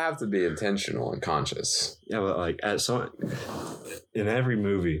 no, it would have to be intentional and conscious. Yeah, but like in every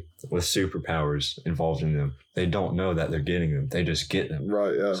movie with superpowers involved in them, they don't know that they're getting them. They just get them.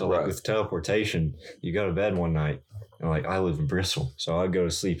 Right, yeah. So like with teleportation, you go to bed one night and like I live in Bristol. So I'd go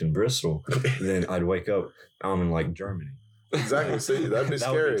to sleep in Bristol. Then I'd wake up, I'm in like Germany. Exactly. See, that'd be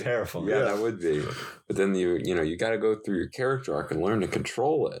scary. Would be terrifying. Yeah, that would be. But then you got to go through your character arc and learn to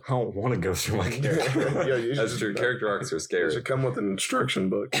control it. I don't want to go through my character arc. That's true. Character arcs are scary. You should come with an instruction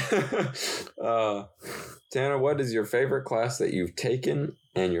book. Tanner, what is your favorite class that you've taken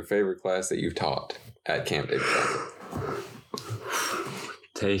and your favorite class that you've taught at Camp David?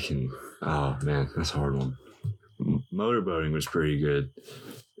 Taken. Oh man, that's a hard one. Motorboating was pretty good.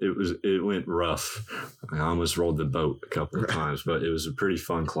 It went rough. I almost rolled the boat a couple of times, but it was a pretty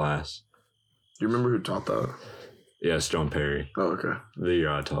fun class. Do you remember who taught that? Yes, John Perry. Oh, okay. The year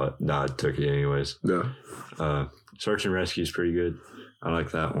I took it anyways. Yeah. Search and Rescue is pretty good. I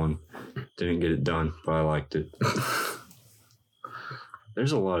like that one. Didn't get it done, but I liked it.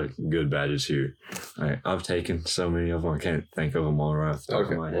 There's a lot of good badges here. I've taken so many of them. I can't think of them all right off the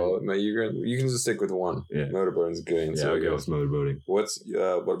top of my head. Well, you can just stick with one. Yeah. Motorboating is good. Yeah, I'll go with motorboating. What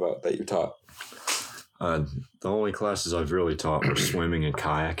about that you taught? The only classes I've really taught were swimming and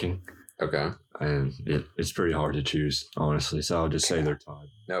kayaking. Okay. And it's pretty hard to choose, honestly. So I'll just say they're tied.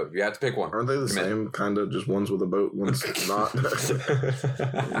 No, you have to pick one. Aren't they the same kind of, just one's with a boat, one's not?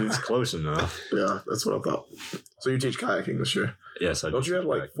 It's close enough. Yeah, that's what I thought. So you teach kayaking this year? Yes, I do. Don't you have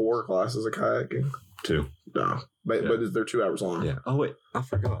like 4 classes of kayaking? 2. No. But is there 2 hours long? Yeah. Oh, wait. I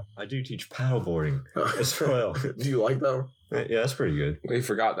forgot. I do teach paddleboarding as well. Do you like that one? Yeah, that's pretty good. We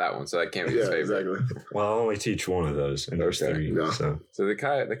forgot that one, so that can't be his favorite. Exactly. Well, I only teach one of those, and there's 3. Yeah. So the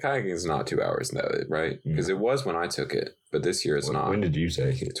kayaking is not 2 hours, though, right? Because it was when I took it, but this year it's not. When did you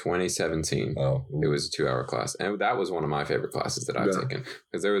take it? 2017. Oh. It was a 2-hour class. And that was one of my favorite classes that I've taken.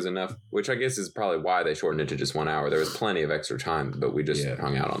 Because there was enough, which I guess is probably why they shortened it to just 1 hour. There was plenty of extra time, but we just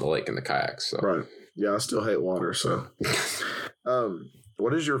hung out on the lake in the kayaks. So. Right. Yeah, I still hate water, so.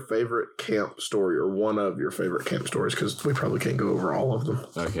 What is your favorite camp story, or one of your favorite camp stories? Because we probably can't go over all of them.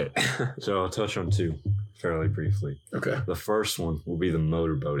 Okay. So I'll touch on 2 fairly briefly. Okay. The first one will be the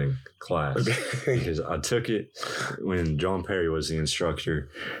motorboating class. Okay. Because I took it when John Perry was the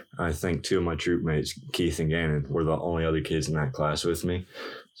instructor. I think 2 of my troop mates, Keith and Gannon, were the only other kids in that class with me.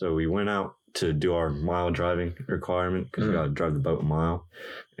 So we went out to do our mile driving requirement because we got to drive the boat a mile.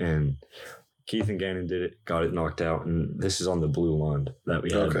 And Keith and Gannon did it, got it knocked out, and this is on the Blue Line that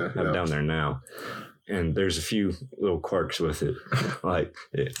we have down there now. And there's a few little quirks with it. I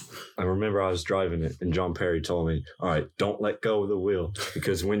remember I was driving it, and John Perry told me, all right, don't let go of the wheel,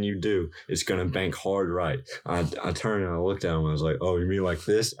 because when you do, it's going to bank hard right. I turned and I looked at him, and I was like, oh, you mean like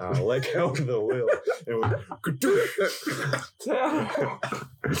this? And I let go of the wheel. And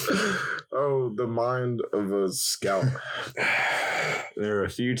oh, the mind of a scout. There are a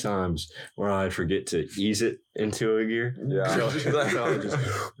few times where I'd forget to ease it into a gear. Yeah.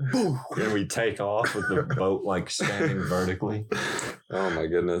 And we take off with the boat like standing vertically. Oh my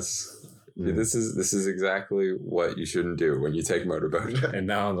goodness. This is exactly what you shouldn't do when you take motorboat. And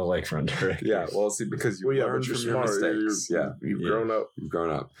now on the lakefront directors. Yeah, well, see, because you learn from your mistakes. You've grown up. You've grown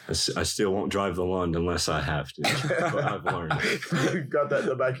up. I still won't drive the Lund unless I have to. But I've learned. You've got that in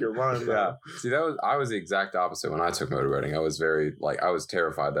the back of your mind. Yeah. See, I was the exact opposite when I took motorboating. I was very I was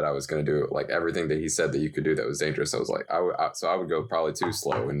terrified that I was going to do everything that he said that you could do that was dangerous. I was like, so I would go probably too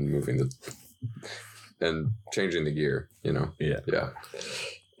slow in moving and changing the gear, Yeah.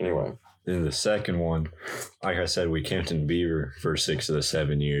 Anyway. And the second one, like I said, we camped in Beaver for 6 of the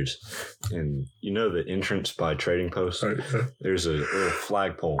 7 years. And the entrance by Trading Post? Right. There's a little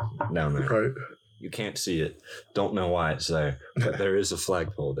flagpole down there. Right. You can't see it. Don't know why it's there. But there is a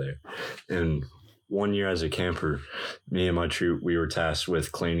flagpole there. And one year as a camper, me and my troop, we were tasked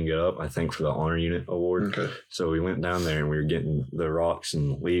with cleaning it up, I think, for the Honor Unit Award. Okay. So we went down there and we were getting the rocks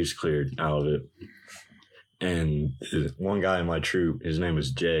and leaves cleared out of it. And one guy in my troop, his name was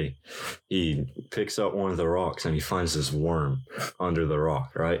Jay, he picks up one of the rocks and he finds this worm under the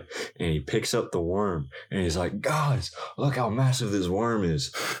rock, right? And he picks up the worm and he's like, guys, look how massive this worm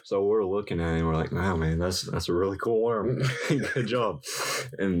is. So we're looking at him, we're like, wow, man, that's a really cool worm. Good job.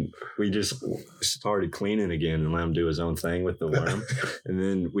 And we just started cleaning again and let him do his own thing with the worm. And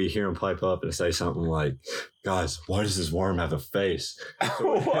then we hear him pipe up and say something like, guys, why does this worm have a face?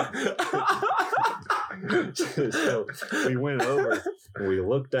 So we went over and we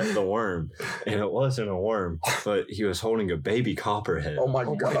looked at the worm, and it wasn't a worm, but he was holding a baby copperhead. Oh my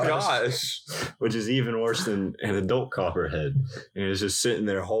gosh. Which is even worse than an adult copperhead. And he was just sitting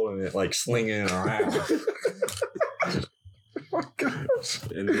there holding it, slinging it around. Oh my gosh.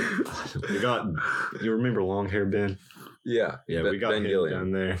 And we got, you remember Long Hair Ben? Yeah, we got him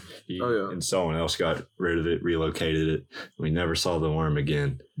down there. And someone else got rid of it, relocated it. We never saw the worm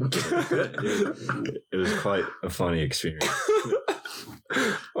again. It was quite a funny experience.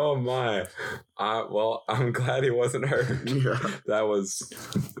 Oh my! Well, I'm glad he wasn't hurt. Yeah. That was,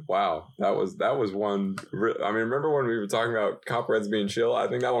 wow. That was one. I mean, remember when we were talking about copperheads being chill? I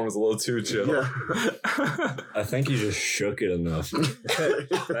think that one was a little too chill. Yeah. I think you just shook it enough.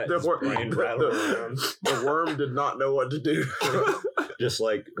 The worm did not know what to do. Just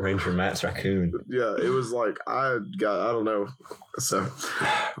like Ranger Matt's raccoon. Yeah, it was like I don't know. So,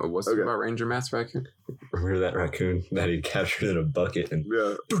 what's it about Ranger Matt's raccoon? Remember that raccoon that he captured in a bucket and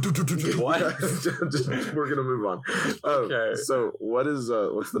what? We're gonna move on. Okay. So what's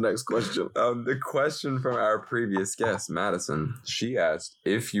the next question? The question from our previous guest, Madison. She asked,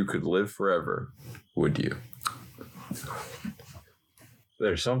 "If you could live forever, would you?"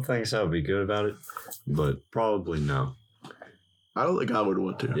 There's some things that would be good about it, but probably no. I don't think I would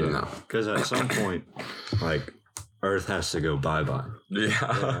want to. Yeah, no, because at some point, Earth has to go bye-bye.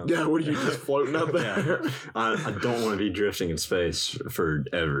 Yeah. Yeah, what are you just floating up there? Yeah. I don't want to be drifting in space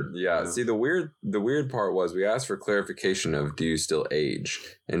forever. Yeah. See, the weird part was we asked for clarification of, do you still age?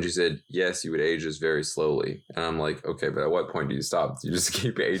 And she said, yes, you would age just very slowly. And I'm like, okay, but at what point do you stop? You just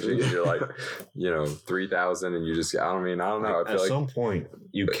keep aging and you're like, 3,000 and you just, I don't know. I feel at some point,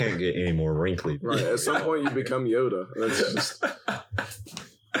 you can't get any more wrinkly. Right. At some point, you become Yoda. That's just...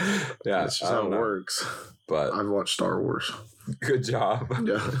 Yeah. That's just how it works. But I've watched Star Wars. Good job.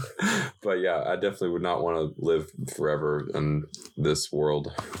 Yeah. But yeah, I definitely would not want to live forever in this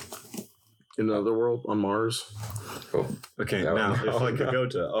world. In another world on Mars? Oh. Okay, now if I could go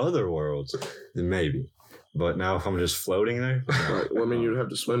to other worlds, then maybe. But now if I'm just floating there? Right. Well, I mean, you'd have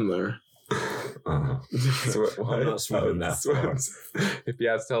to swim there. So I'm not swimming that far. If he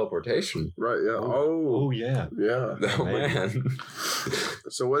has teleportation. Right, yeah. Oh yeah. Yeah. Oh, man.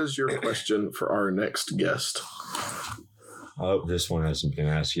 So what is your question for our next guest? Oh, this one hasn't been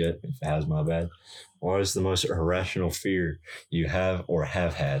asked yet. If it has, my bad. What is the most irrational fear you have or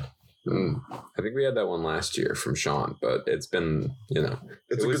have had? I think we had that one last year from Sean, but it's been,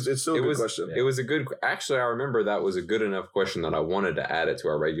 it's still a good question. It was a good, actually, I remember that was a good enough question that I wanted to add it to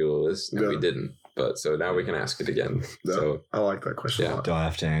our regular list, and we didn't. But so now we can ask it again. Yeah, so I like that question a lot. Do I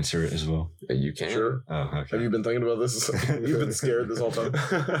have to answer it as well? You can. Sure. Oh, okay. Have you been thinking about this? You've been scared this whole time.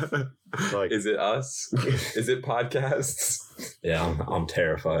 Is it us? Is it podcasts? Yeah, I'm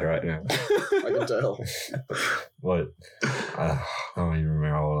terrified right now. I can tell. What? I don't even remember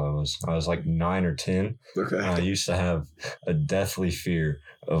how old I was. I was like 9 or 10. Okay. I used to have a deathly fear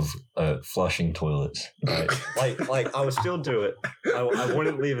of flushing toilets. Right? like I would still do it. I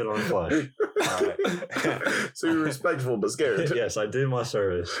wouldn't leave it on flush. Right. So you're respectful but scared. Yes, I did my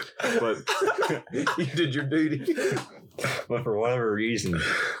service, but you did your duty. But for whatever reason,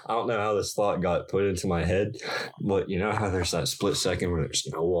 I don't know how this thought got put into my head, but you know how there's that split second where there's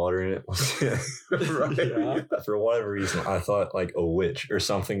no water in it? Right. Yeah. For whatever reason, I thought like a witch or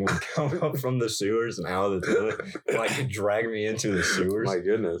something would come up from the sewers and out of the toilet and like drag me into the sewers. My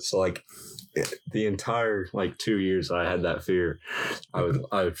goodness. So like the entire like 2 years I had that fear, I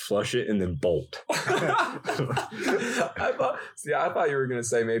would flush it and then bolt. I thought you were gonna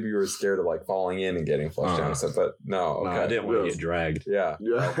say maybe you were scared of like falling in and getting flushed down and stuff, but no, okay. I didn't want to get dragged. Yeah.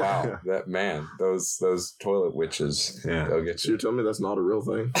 Oh, wow. That man, those toilet witches. Yeah. They'll get you. You tell me that's not a real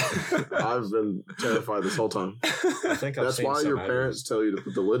thing. I've been terrified this whole time. I think that's why your parents tell you to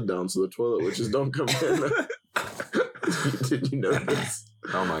put the lid down so the toilet witches don't come in. Did you know this?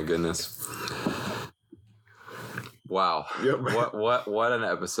 Oh my goodness. Wow. Yep. What an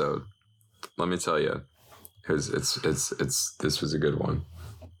episode. Let me tell you. Because this was a good one.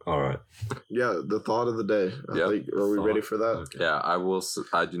 All right. Yeah, the thought of the day. I think, are we ready for that? Okay. Yeah,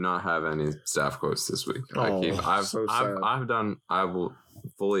 I do not have any staff quotes this week. I will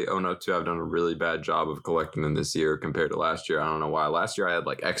fully own up to I've done a really bad job of collecting them this year compared to last year. I don't know why. Last year I had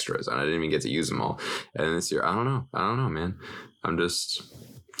like extras and I didn't even get to use them all. And this year, I don't know, man. I'm just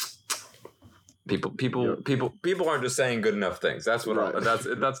people aren't just saying good enough things. That's what right.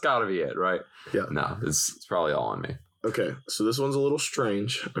 that's got to be it, right? Yeah. No, it's probably all on me. Okay, so this one's a little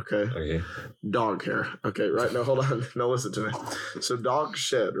strange. Okay. Dog hair. Okay, right now, hold on. No, listen to me. So dogs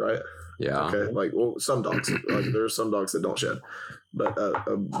shed, right? Yeah. Okay, like, well, some dogs. Like, there are some dogs that don't shed. But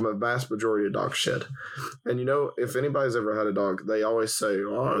a vast majority of dogs shed. And, you know, if anybody's ever had a dog, they always say,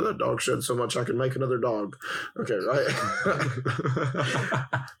 oh, that dog shed so much I can make another dog. Okay, right?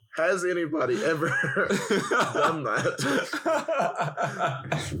 Has anybody ever done that?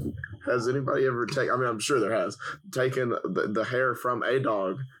 Has anybody ever I'm sure there has, taken the hair from a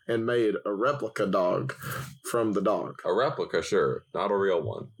dog and made a replica dog from the dog? A replica, sure. Not a real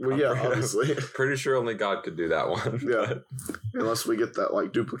one. Well, yeah, obviously. Pretty sure only God could do that one. Yeah. Unless we get that,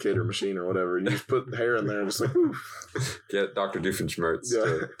 like, duplicator machine or whatever. You just put the hair in there and just like, oof. Get Dr. Doofenshmirtz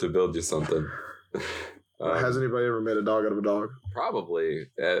to build you something. Has anybody ever made a dog out of a dog? Probably.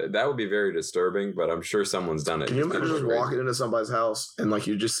 That would be very disturbing, but I'm sure someone's done it. Can you imagine just walking into somebody's house and like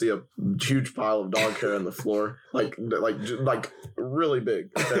you just see a huge pile of dog hair on the floor, like really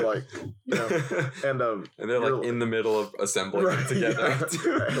big? Okay, like, you know, and they're like in the middle of assembling it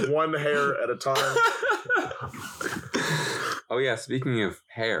together, one hair at a time. Oh yeah, speaking of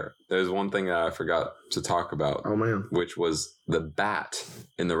hair, there's one thing that I forgot to talk about. Oh man, which was the bat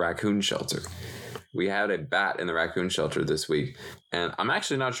in the raccoon shelter. We had a bat in the raccoon shelter this week, and I'm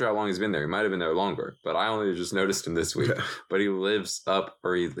actually not sure how long he's been there. He might have been there longer, but I only just noticed him this week. But he lives up,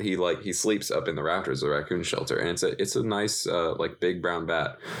 or he sleeps up in the rafters of the raccoon shelter, and it's a nice like big brown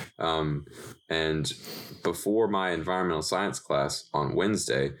bat. And before my environmental science class on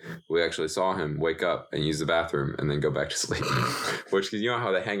Wednesday, we actually saw him wake up and use the bathroom and then go back to sleep. Which, because you know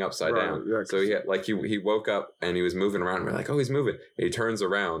how they hang upside down. Yeah, so he woke up and he was moving around. And we're like, oh, he's moving. And he turns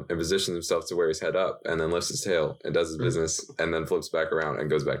around and positions himself to where his head up, and then lifts his tail and does his business, and then flips back around and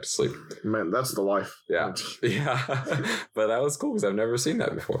goes back to sleep. Man, that's the life. Yeah. Yeah. But that was cool because I've never seen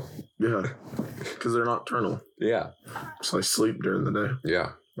that before. Yeah. Because they're nocturnal. Yeah. So they sleep during the day.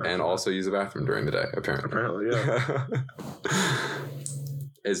 Yeah. And also use the bathroom during the day, apparently. Apparently, yeah.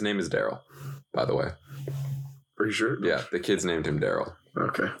 His name is Daryl, by the way. Are you sure? Yeah, the kids named him Daryl.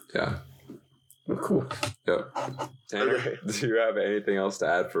 Okay. Yeah. Well, cool. Yep. Tanner, do you have anything else to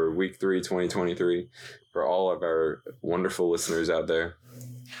add for week 3, 2023, for all of our wonderful listeners out there?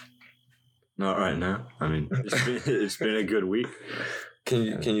 Not right now. I mean, it's been a good week. Can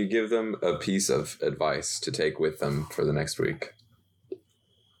you give them a piece of advice to take with them for the next week?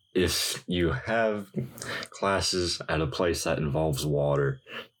 If you have classes at a place that involves water,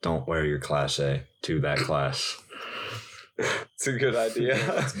 don't wear your Class A to that class. It's a good idea.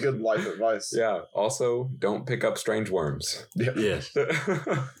 That's good life advice. Yeah. Also, don't pick up strange worms. Yeah. Yes.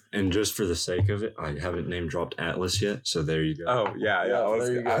 And just for the sake of it, I haven't name dropped Atlas yet, so there you go. Oh, yeah.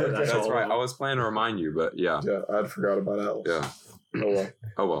 That's right. I was planning to remind you, but yeah. Yeah, I'd forgot about Atlas. Yeah.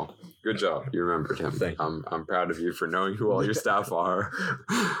 Oh well. Good job. You remembered him. Thank you. I'm proud of you for knowing who all your staff are.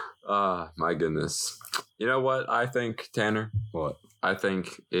 My goodness. You know what I think, Tanner? What? I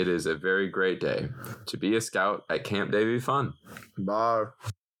think it is a very great day to be a scout at Camp Davy Fun. Bye.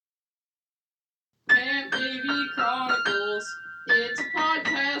 Camp Davy Chronicles. It's a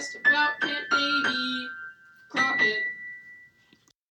podcast about Camp Davy Crockett.